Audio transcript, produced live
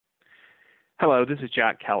Hello, this is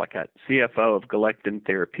Jack Callicutt, CFO of Galectin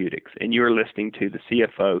Therapeutics, and you're listening to the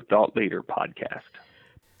CFO Thought Leader podcast.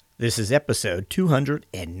 This is episode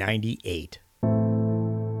 298.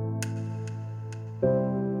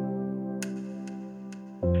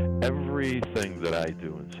 Everything that I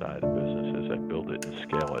do inside a business as I build it and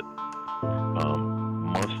scale it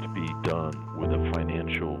must be done with a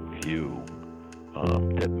financial view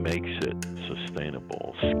that makes it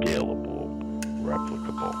sustainable, scalable,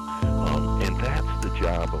 replicable. And that's the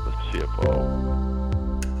job of a CFO.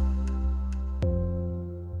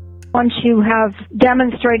 Once you have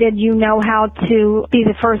demonstrated you know how to be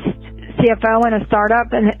the first CFO in a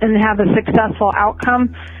startup and have a successful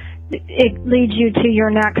outcome, it leads you to your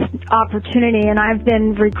next opportunity. And I've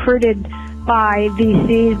been recruited by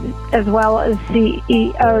VCs as well as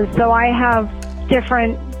CEOs. So I have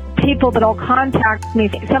different people that will contact me,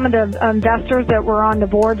 some of the investors that were on the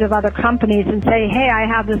boards of other companies, and say, hey, I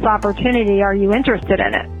have this opportunity. Are you interested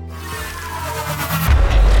in it?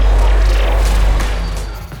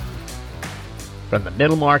 From the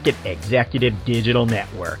Middle Market Executive Digital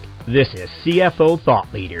Network, this is CFO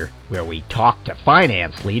Thought Leader, where we talk to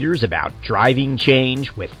finance leaders about driving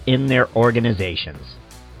change within their organizations.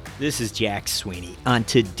 This is Jack Sweeney. On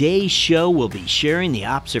today's show, we'll be sharing the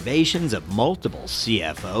observations of multiple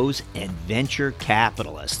CFOs and venture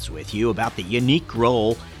capitalists with you about the unique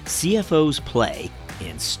role CFOs play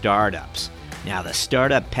in startups. Now, the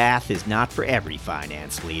startup path is not for every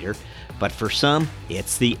finance leader, but for some,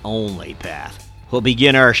 it's the only path. We'll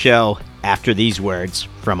begin our show after these words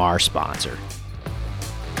from our sponsor.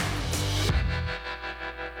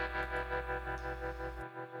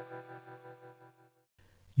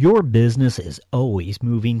 Your business is always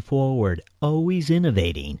moving forward, always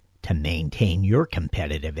innovating. To maintain your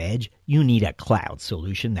competitive edge, you need a cloud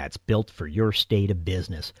solution that's built for your state of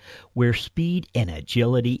business, where speed and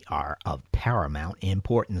agility are of paramount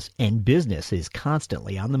importance and business is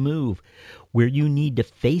constantly on the move, where you need to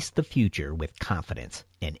face the future with confidence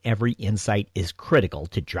and every insight is critical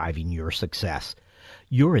to driving your success.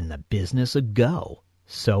 You're in the business of go.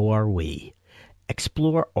 So are we.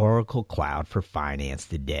 Explore Oracle Cloud for Finance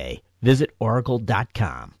today. Visit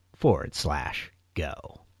oracle.com/go.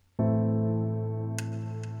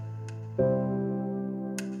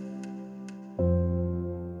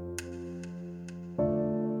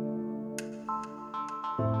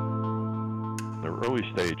 In the early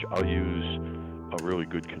stage, I'll use a really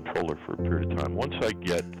good controller for a period of time. Once I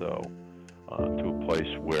get, though, to a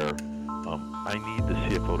place where I need the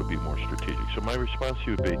CFO to be more strategic. So my response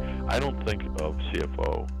to you would be, I don't think of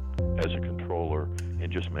CFO as a controller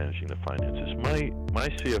and just managing the finances. My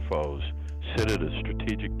CFOs sit at a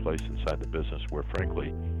strategic place inside the business where,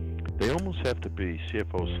 frankly, they almost have to be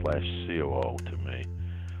CFO/COO to me,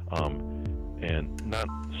 and not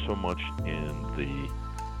so much in the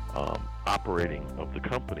operating of the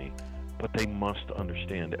company, but they must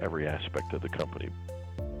understand every aspect of the company.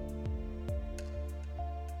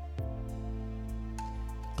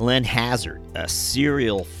 Glenn Hazard, a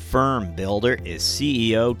serial firm builder, is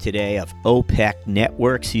CEO today of OPEC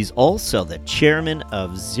Networks. He's also the chairman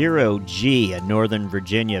of Zero G, a Northern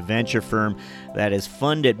Virginia venture firm that has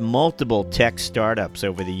funded multiple tech startups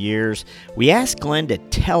over the years. We asked Glenn to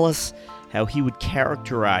tell us how he would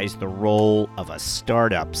characterize the role of a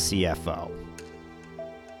startup CFO.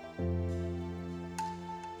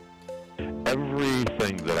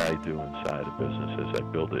 Everything that I do inside a business as I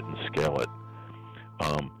build it and scale it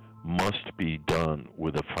must be done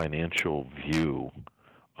with a financial view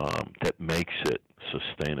that makes it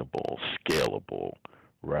sustainable, scalable,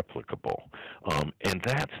 replicable. And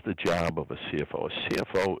that's the job of a CFO. A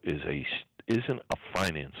CFO isn't a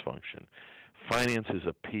finance function. Finance is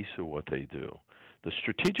a piece of what they do. The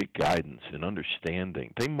strategic guidance and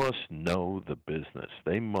understanding, they must know the business.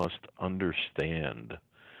 They must understand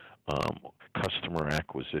customer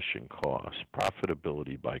acquisition costs,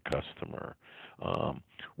 profitability by customer,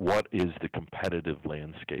 what is the competitive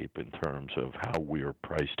landscape in terms of how we are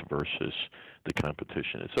priced versus the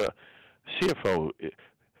competition. It's a CFO,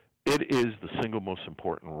 it is the single most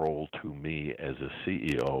important role to me as a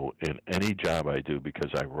CEO in any job I do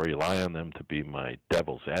because I rely on them to be my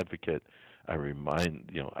devil's advocate. I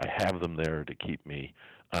have them there to keep me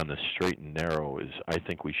on the straight and narrow. I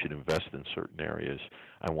think we should invest in certain areas.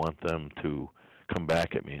 I want them to come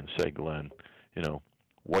back at me and say, Glenn,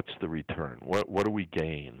 what's the return? What do we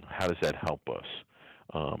gain? How does that help us?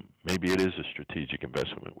 Maybe it is a strategic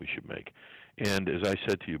investment we should make. And as I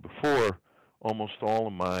said to you before, almost all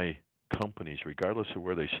of my companies, regardless of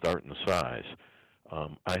where they start in the size,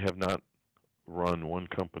 I have not run one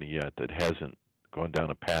company yet that hasn't gone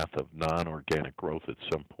down a path of non-organic growth at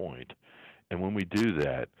some point. And when we do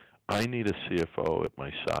that, I need a CFO at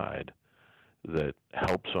my side that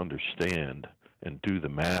helps understand and do the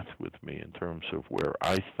math with me in terms of where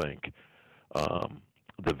I think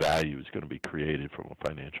the value is going to be created from a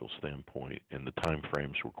financial standpoint and the time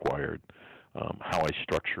frames required, how I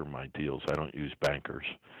structure my deals. I don't use bankers.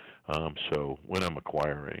 So when I'm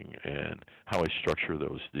acquiring and how I structure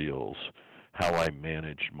those deals, how I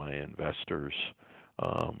manage my investors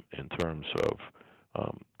in terms of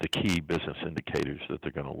the key business indicators that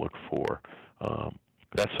they're going to look for,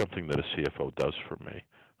 that's something that a CFO does for me.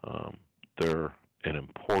 They're an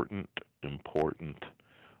important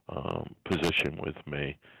position with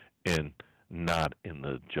me, and not in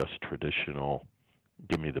the just traditional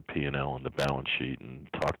give me the P&L and the balance sheet and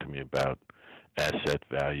talk to me about asset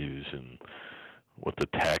values and what the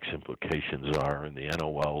tax implications are and the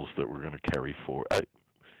NOLs that we're going to carry forward.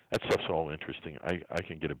 That stuff's all interesting. I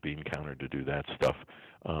can get a bean counter to do that stuff.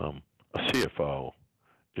 A CFO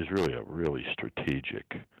is really a really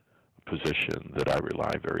strategic position that I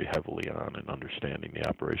rely very heavily on in understanding the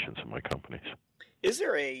operations of my companies. Is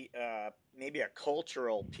there maybe a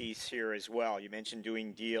cultural piece here as well? You mentioned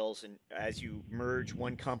doing deals, and as you merge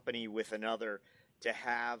one company with another, to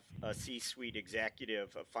have a C-suite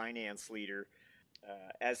executive, a finance leader,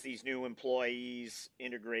 as these new employees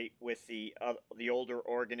integrate with the older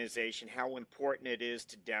organization, how important it is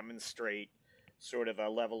to demonstrate sort of a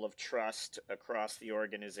level of trust across the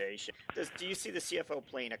organization. Do you see the CFO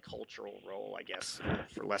playing a cultural role, I guess,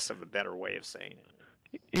 for less of a better way of saying it?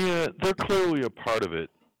 Yeah, they're clearly a part of it.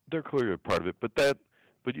 But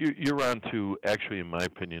you're on to actually, in my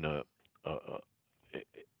opinion, a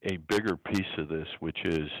bigger piece of this, which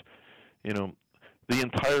is, the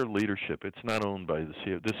entire leadership. It's not owned by the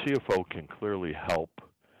CFO. The CFO can clearly help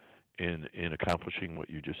in accomplishing what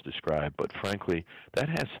you just described, but frankly, that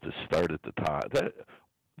has to start at the top.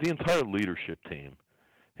 The entire leadership team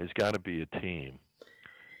has got to be a team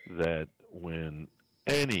that when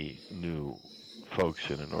any new folks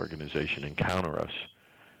in an organization encounter us,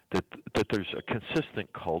 that there's a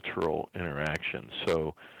consistent cultural interaction.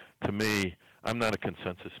 So to me, I'm not a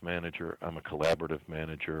consensus manager. I'm a collaborative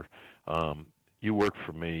manager. You work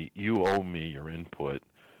for me. You owe me your input.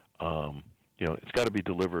 It's got to be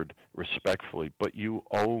delivered respectfully, but you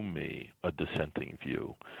owe me a dissenting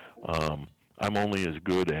view. I'm only as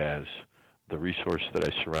good as the resource that I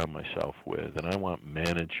surround myself with, and I want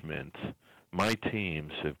management. My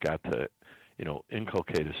teams have got to,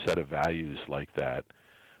 inculcate a set of values like that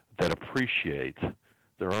appreciate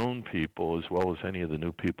their own people as well as any of the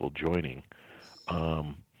new people joining.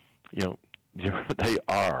 They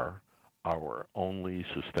are our only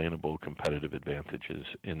sustainable competitive advantages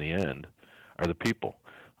in the end are the people.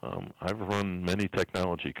 I've run many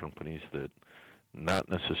technology companies that not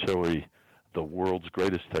necessarily the world's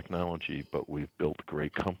greatest technology, but we've built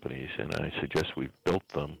great companies, and I suggest we've built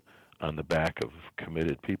them on the back of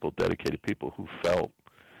committed people, dedicated people who felt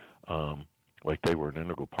like they were an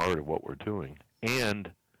integral part of what we're doing.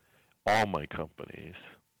 And all my companies,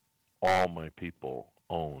 all my people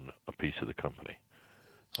own a piece of the company,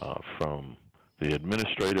 from the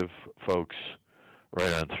administrative folks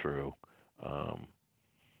right on through.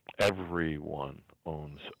 Everyone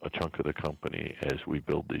owns a chunk of the company as we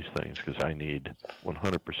build these things, because I need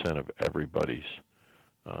 100% of everybody's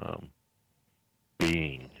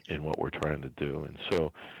being in what we're trying to do. And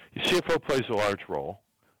so the CFO plays a large role,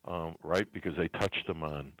 right, because they touch them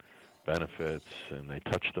on benefits and they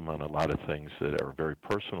touch them on a lot of things that are very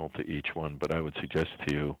personal to each one. But I would suggest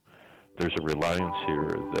to you there's a reliance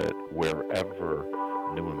here that wherever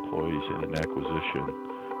new employees in an acquisition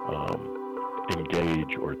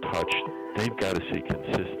engage or touch, they've got to see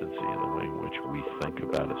consistency in the way in which we think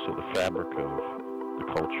about it. So the fabric of the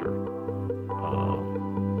culture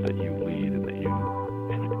that you lead and that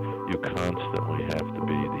you constantly have to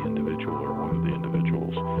be the individual or one of the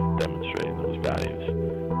individuals demonstrating those values.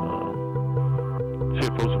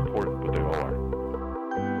 CFO's important, but they all are.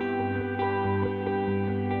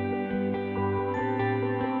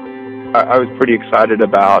 I was pretty excited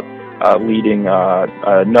about leading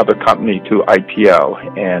another company to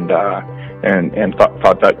IPO, and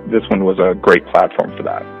thought that this one was a great platform for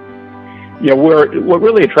that. What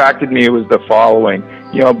really attracted me was the following.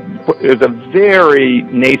 It was a very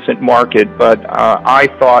nascent market, but I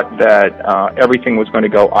thought that everything was going to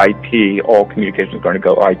go IP, all communication was going to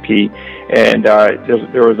go IP, and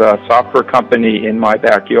there was a software company in my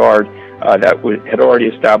backyard that had already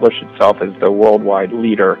established itself as the worldwide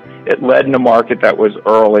leader. It led in a market that was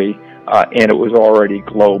early, and it was already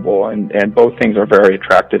global, and both things are very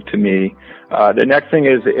attractive to me. The next thing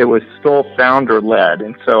is it was still founder-led,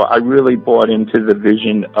 and so I really bought into the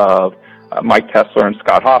vision of Mike Tesler and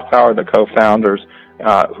Scott Hoffbauer, the co-founders,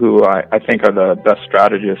 who I think are the best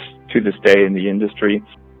strategists to this day in the industry.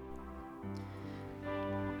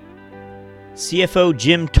 CFO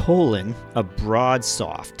Jim Tolan of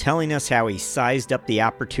BroadSoft telling us how he sized up the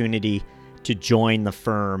opportunity to join the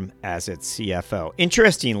firm as its CFO.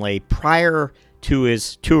 Interestingly, prior to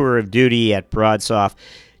his tour of duty at BroadSoft,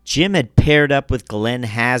 Jim had paired up with Glenn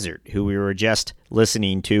Hazard, who we were just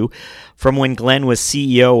listening to, from when Glenn was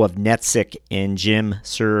CEO of NetSec and Jim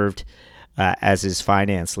served as his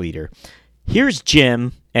finance leader. Here's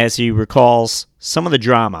Jim as he recalls some of the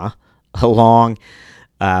drama along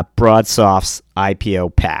BroadSoft's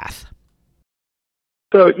IPO path.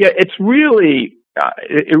 So yeah, it really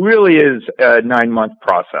is a 9-month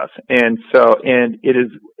process, and it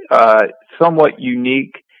is somewhat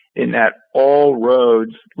unique in that all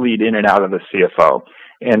roads lead in and out of the CFO,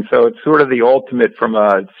 and so it's sort of the ultimate from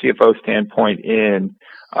a CFO standpoint in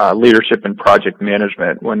leadership and project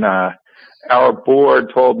management. When our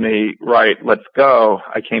board told me, right, let's go,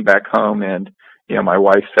 I came back home and my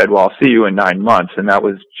wife said, well, I'll see you in 9 months, and that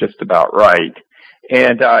was just about right.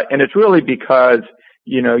 And it's really because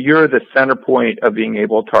you're the center point of being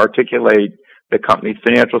able to articulate the company's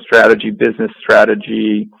financial strategy, business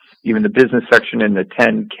strategy, even the business section in the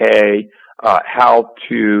 10K, how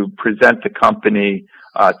to present the company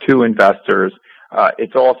to investors.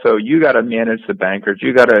 It's also, you got to manage the bankers,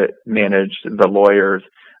 you got to manage the lawyers.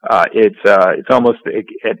 It's almost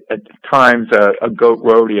at times a goat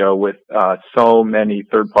rodeo with so many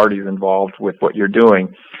third parties involved with what you're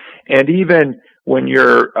doing. And even when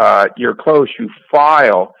you're close, you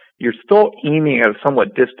file, you're still aiming at a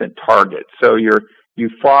somewhat distant target. So you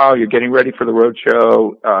file, you're getting ready for the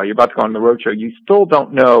roadshow, you're about to go on the roadshow. You still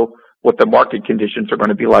don't know what the market conditions are going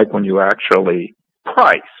to be like when you actually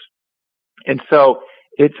price. And so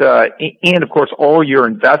and of course all your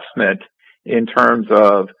investment in terms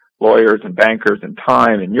of lawyers and bankers and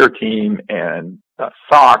time and your team and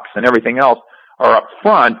SOX and everything else are up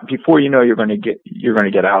front before you're going to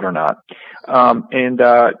get out or not. One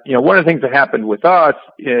of the things that happened with us,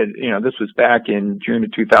 this was back in June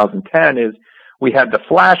of 2010, is we had the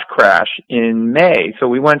flash crash in May. So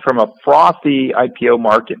we went from a frothy IPO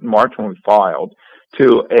market in March when we filed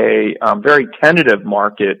to a very tentative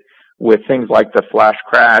market with things like the flash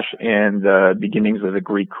crash and the beginnings of the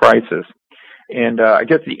Greek crisis. And I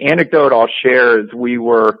guess the anecdote I'll share is we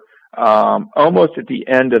were almost at the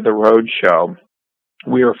end of the road show.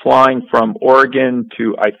 We were flying from Oregon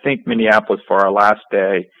to, I think, Minneapolis for our last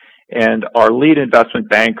day, and our lead investment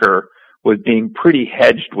banker was being pretty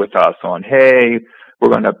hedged with us on, hey, we're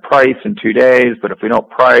going to price in 2 days, but if we don't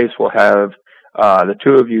price, we'll have the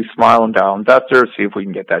two of you smile and dial investors, see if we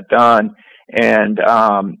can get that done.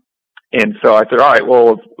 And so I said, all right,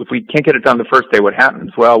 well, if we can't get it done the first day, what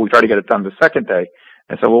happens? Well, we try to get it done the second day.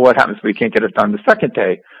 And so, well, what happens if we can't get it done the second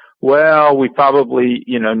day? Well, we probably,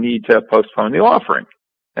 need to postpone the offering.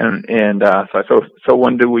 And so I said, so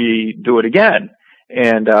when do we do it again?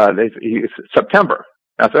 And September.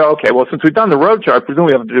 I said, okay, well, since we've done the roadshow, I presume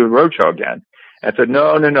we have to do the roadshow again. And I said,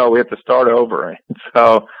 no, we have to start over. And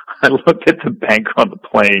so I looked at the banker on the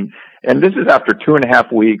plane, and this is after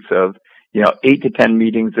 2.5 weeks of 8 to 10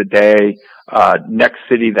 meetings a day, next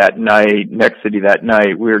city that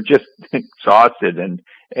night. We were just exhausted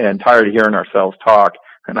and tired of hearing ourselves talk.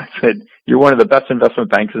 And I said, you're one of the best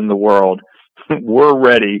investment banks in the world. We're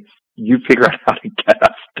ready. You figure out how to get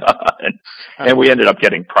us done. And we ended up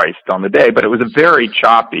getting priced on the day, but it was a very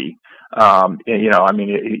choppy,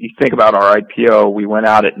 you think about our IPO, we went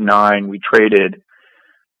out at 9, we traded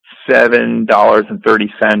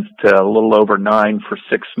 $7.30 to a little over 9 for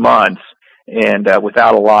 6 months. And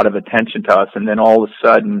without a lot of attention to us, and then all of a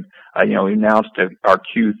sudden, we announced our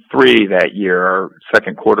Q3 that year, our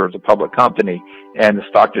second quarter as a public company, and the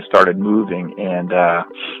stock just started moving, and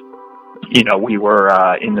we were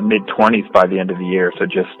in the mid-20s by the end of the year. So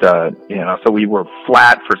just so we were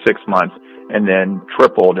flat for 6 months, and then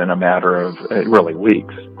tripled in a matter of really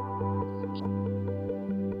weeks.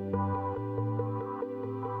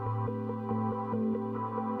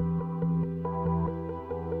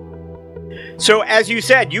 So as you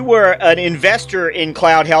said, you were an investor in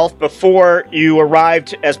Cloud Health before you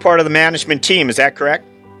arrived as part of the management team. Is that correct?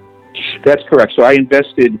 That's correct. So I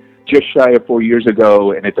invested just shy of 4 years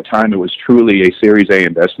ago, and at the time it was truly a Series A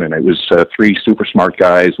investment. It was 3 super smart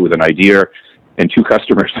guys with an idea and 2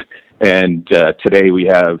 customers. And today we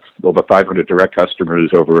have over 500 direct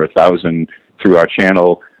customers, over 1,000 through our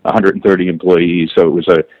channel, 130 employees. So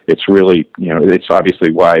it's really, it's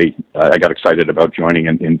obviously why I got excited about joining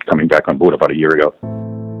and coming back on board about a year ago.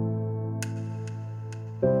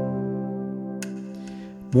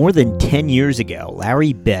 More than 10 years ago,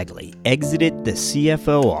 Larry Begley exited the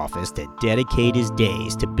CFO office to dedicate his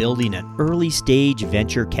days to building an early-stage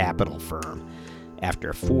venture capital firm.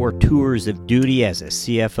 After 4 tours of duty as a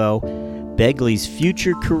CFO, Begley's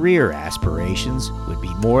future career aspirations would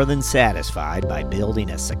be more than satisfied by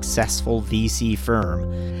building a successful VC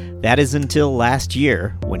firm. That is until last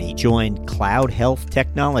year when he joined Cloud Health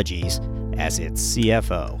Technologies as its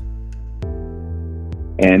CFO.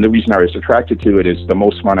 And the reason I was attracted to it is the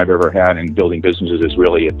most fun I've ever had in building businesses is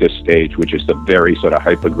really at this stage, which is the very sort of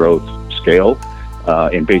hyper-growth scale,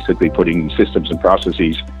 and basically putting systems and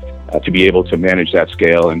processes to be able to manage that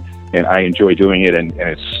scale. And I enjoy doing it, and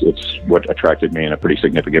it's what attracted me in a pretty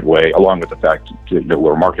significant way, along with the fact that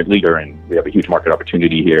we're a market leader and we have a huge market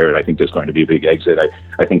opportunity here, and I think there's going to be a big exit.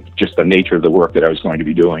 I think just the nature of the work that I was going to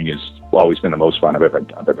be doing has always been the most fun I've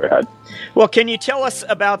ever had. Well, can you tell us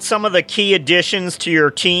about some of the key additions to your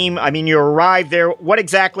team? I mean, you arrived there. What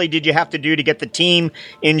exactly did you have to do to get the team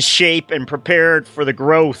in shape and prepared for the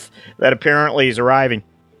growth that apparently is arriving?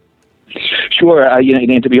 Sure.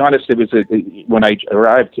 And to be honest, it was when I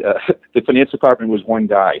arrived, the finance department was one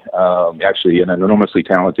guy, actually, an enormously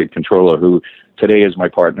talented controller who today is my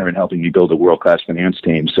partner in helping me build a world-class finance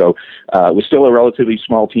team. So we're still a relatively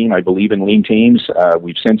small team. I believe in lean teams.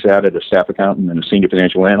 We've since added a staff accountant and a senior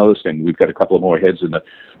financial analyst, and we've got a couple of more heads in the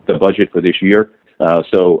budget for this year.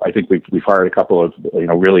 So I think we've hired a couple of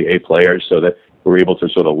really A players so that we're able to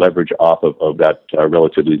sort of leverage off of that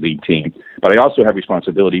relatively lean team. But I also have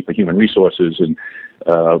responsibility for human resources, and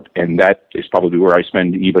that is probably where I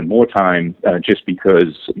spend even more time, just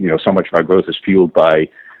because so much of our growth is fueled by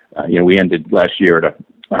we ended last year at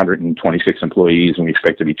 126 employees, and we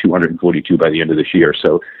expect to be 242 by the end of this year.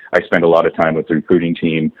 So I spend a lot of time with the recruiting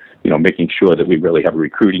team, making sure that we really have a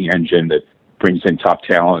recruiting engine that brings in top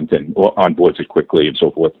talent and onboards it quickly and so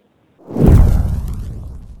forth.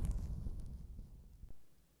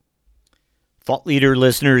 Thought Leader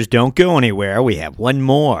listeners, don't go anywhere. We have one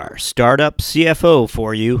more Startup CFO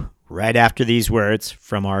for you right after these words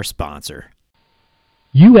from our sponsor.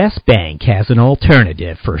 U.S. Bank has an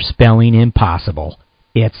alternative for spelling impossible.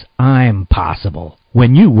 It's I'm possible.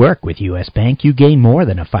 When you work with U.S. Bank, you gain more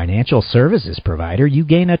than a financial services provider. You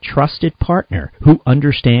gain a trusted partner who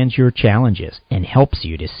understands your challenges and helps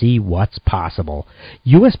you to see what's possible.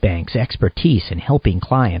 U.S. Bank's expertise in helping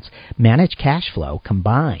clients manage cash flow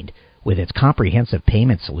combined with its comprehensive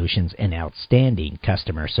payment solutions and outstanding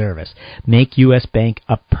customer service make U.S. Bank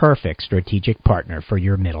a perfect strategic partner for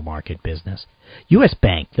your middle market business. U.S.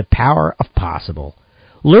 Bank, the power of possible.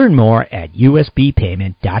 Learn more at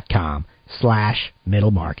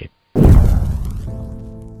usbpayment.com/middle market.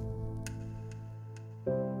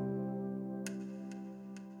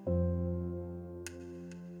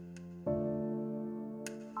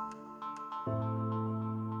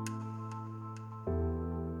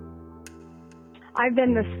 I've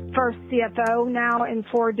been the first CFO now in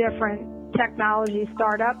 4 different technology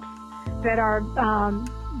startups that are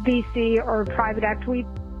VC or private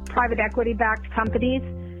equity-backed companies.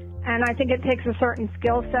 And I think it takes a certain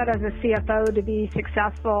skill set as a CFO to be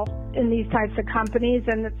successful in these types of companies,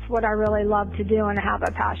 and it's what I really love to do and have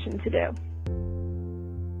a passion to do.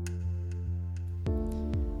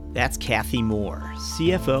 That's Kathy Moore,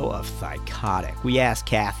 CFO of Thycotic. We asked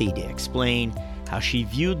Kathy to explain how she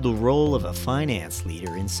viewed the role of a finance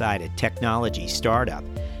leader inside a technology startup,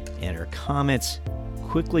 and her comments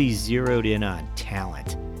quickly zeroed in on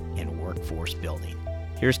talent and workforce building.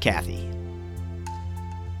 Here's Kathy.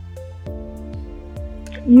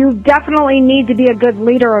 You definitely need to be a good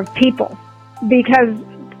leader of people, because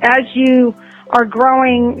as you are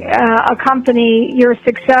growing a company, your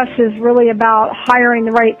success is really about hiring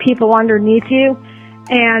the right people underneath you.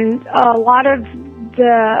 And a lot of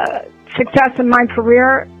the success in my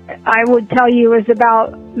career, I would tell you, is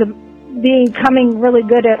about becoming really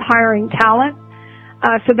good at hiring talent.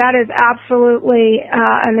 So that is absolutely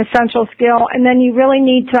an essential skill. And then you really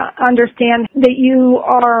need to understand that you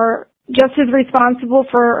are just as responsible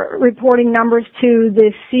for reporting numbers to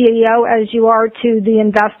the CEO as you are to the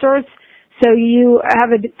investors. So you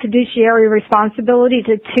have a fiduciary responsibility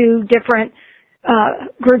to 2 different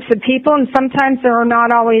groups of people, and sometimes they are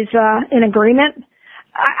not always in agreement.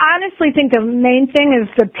 I honestly think the main thing is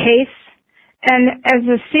the pace. And as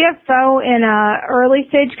a CFO in a early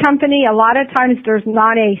stage company, a lot of times there's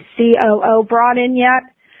not a COO brought in yet.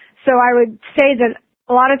 So I would say that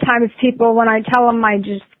a lot of times people, when I tell them my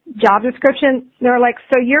job description, they're like,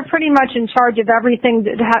 so you're pretty much in charge of everything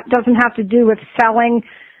that doesn't have to do with selling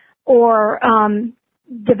or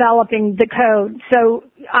developing the code. So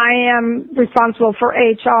I am responsible for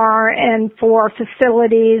HR and for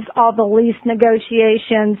facilities, all the lease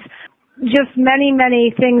negotiations, just many,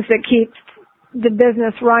 many things that keep the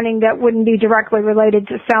business running that wouldn't be directly related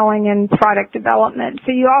to selling and product development.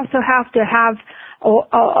 So you also have to have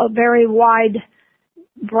a very wide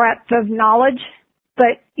breadth of knowledge,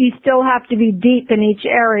 but you still have to be deep in each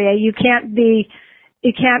area. You can't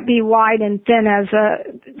be wide and thin as a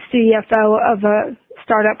CFO of a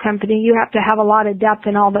startup company. You have to have a lot of depth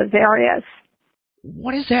in all those areas.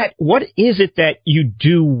 What is that? What is it that you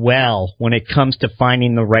do well when it comes to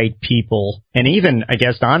finding the right people, and even, I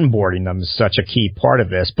guess, onboarding them is such a key part of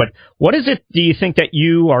this? But what is it, do you think, that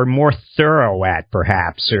you are more thorough at,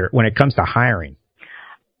 perhaps, or when it comes to hiring?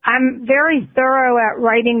 I'm very thorough at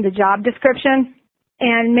writing the job description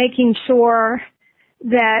and making sure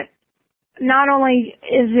that not only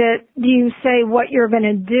do you say what you're going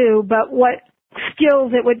to do, but what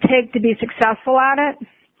skills it would take to be successful at it.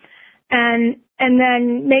 And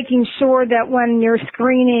then making sure that when you're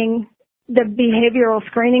screening the behavioral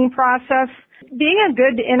screening process, being a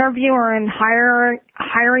good interviewer and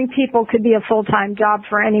hiring people could be a full-time job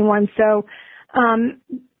for anyone. So,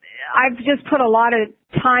 I've just put a lot of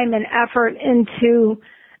time and effort into,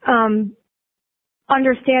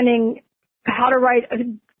 understanding how to write a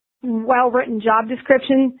well-written job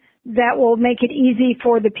description that will make it easy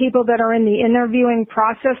for the people that are in the interviewing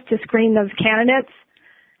process to screen those candidates,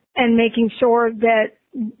 and making sure that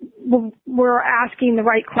we're asking the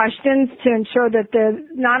right questions to ensure that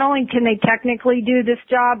not only can they technically do this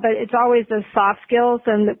job, but it's always the soft skills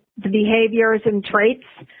and the behaviors and traits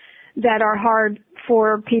that are hard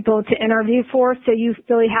for people to interview for. So you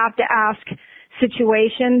really have to ask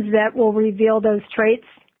situations that will reveal those traits.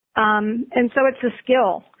 And so it's a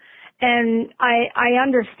skill. And I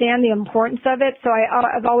understand the importance of it, so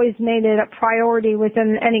I've always made it a priority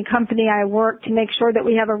within any company I work to make sure that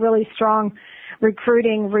we have a really strong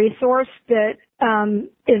recruiting resource that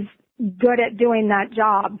is good at doing that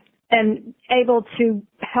job and able to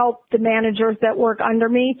help the managers that work under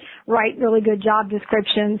me write really good job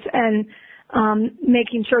descriptions, and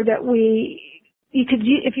making sure that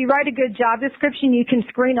if you write a good job description, you can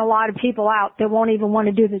screen a lot of people out that won't even want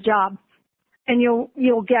to do the job, and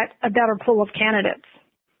you'll get a better pool of candidates.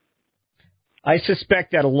 I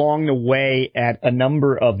suspect that along the way at a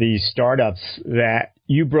number of these startups that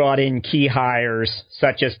you brought in key hires,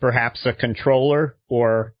 such as perhaps a controller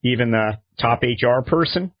or even a top HR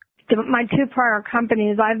person. My two prior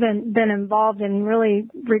companies, I've been involved in really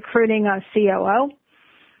recruiting a COO,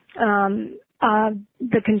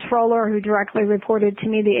 the controller who directly reported to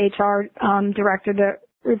me, the HR director that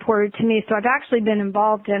reported to me. So I've actually been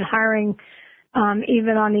involved in hiring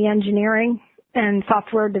even on the engineering and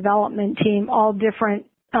software development team, all different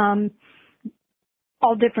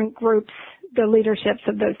groups, the leaderships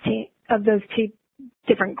of those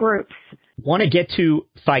different groups. Want to get to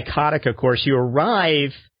Thycotic, of course. You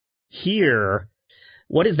arrive here.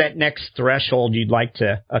 What is that next threshold you'd like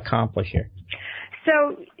to accomplish here?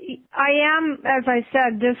 So I am, as I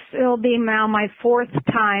said, this will be now my fourth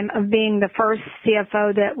time of being the first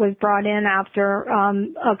CFO that was brought in after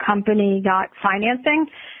a company got financing.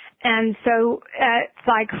 And so at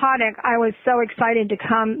Thycotic, I was so excited to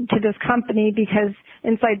come to this company because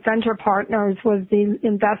Insight Venture Partners was the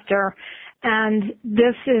investor. And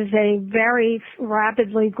this is a very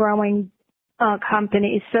rapidly growing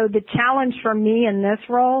company. So the challenge for me in this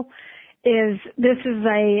role is this is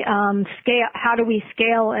a scale. How do we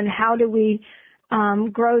scale and how do we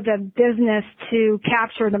grow the business to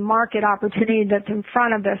capture the market opportunity that's in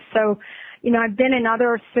front of us? So, I've been in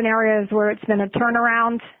other scenarios where it's been a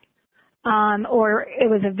turnaround, or it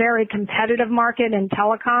was a very competitive market in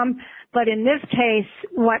telecom. But in this case,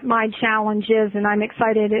 what my challenge is, and I'm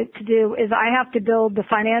excited to do, is I have to build the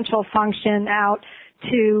financial function out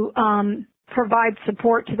to provide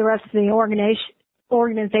support to the rest of the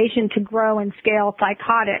organization to grow and scale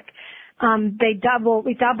Thycotic.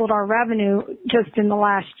 We doubled our revenue just in the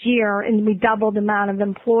last year, and we doubled the amount of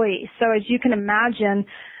employees. So as you can imagine,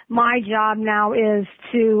 my job now is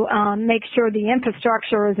to make sure the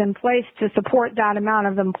infrastructure is in place to support that amount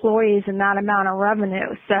of employees and that amount of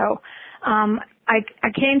revenue. So I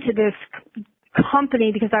came to this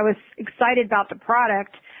company because I was excited about the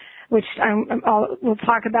product, which we'll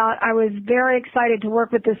talk about. I was very excited to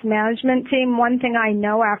work with this management team. One thing I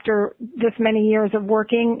know after this many years of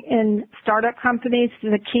working in startup companies,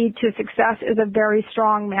 the key to success is a very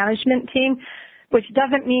strong management team, which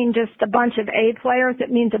doesn't mean just a bunch of A players. It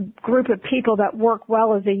means a group of people that work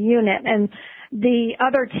well as a unit. And the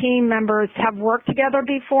other team members have worked together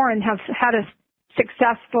before and have had a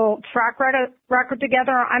successful track record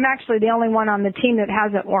together. I'm actually the only one on the team that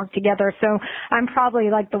hasn't worked together, so I'm probably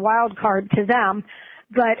like the wild card to them.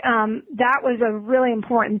 But that was a really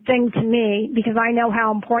important thing to me because I know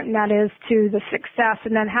how important that is to the success.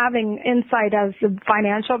 And then having Insight as the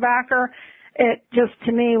financial backer, it just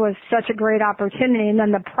to me was such a great opportunity. And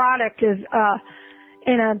then the product is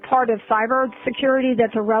in a part of cyber security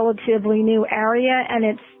that's a relatively new area,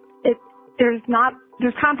 and there's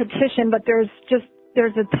competition, but there's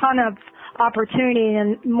a ton of opportunity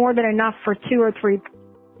and more than enough for 2 or 3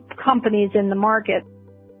 companies in the market.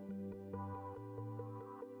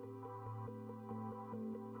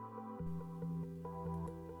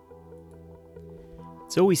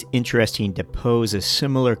 It's always interesting to pose a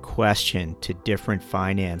similar question to different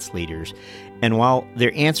finance leaders, and while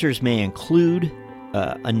their answers may include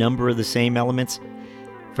a number of the same elements,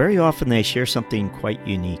 very often they share something quite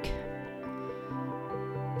unique.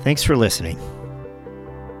 Thanks for listening.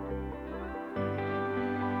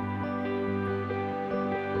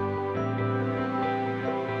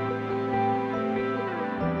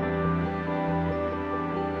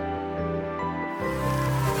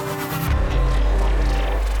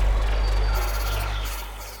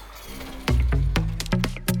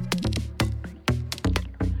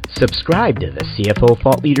 Subscribe to the CFO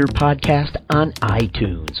Thought Leader podcast on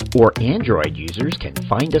iTunes, or Android users can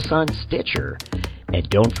find us on Stitcher. And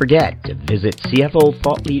don't forget to visit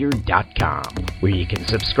CFOThoughtLeader.com, where you can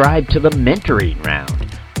subscribe to the Mentoring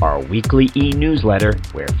Round, our weekly e-newsletter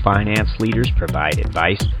where finance leaders provide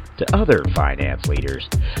advice to other finance leaders.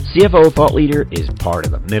 CFO Thought Leader is part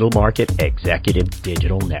of the Middle Market Executive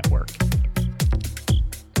Digital Network.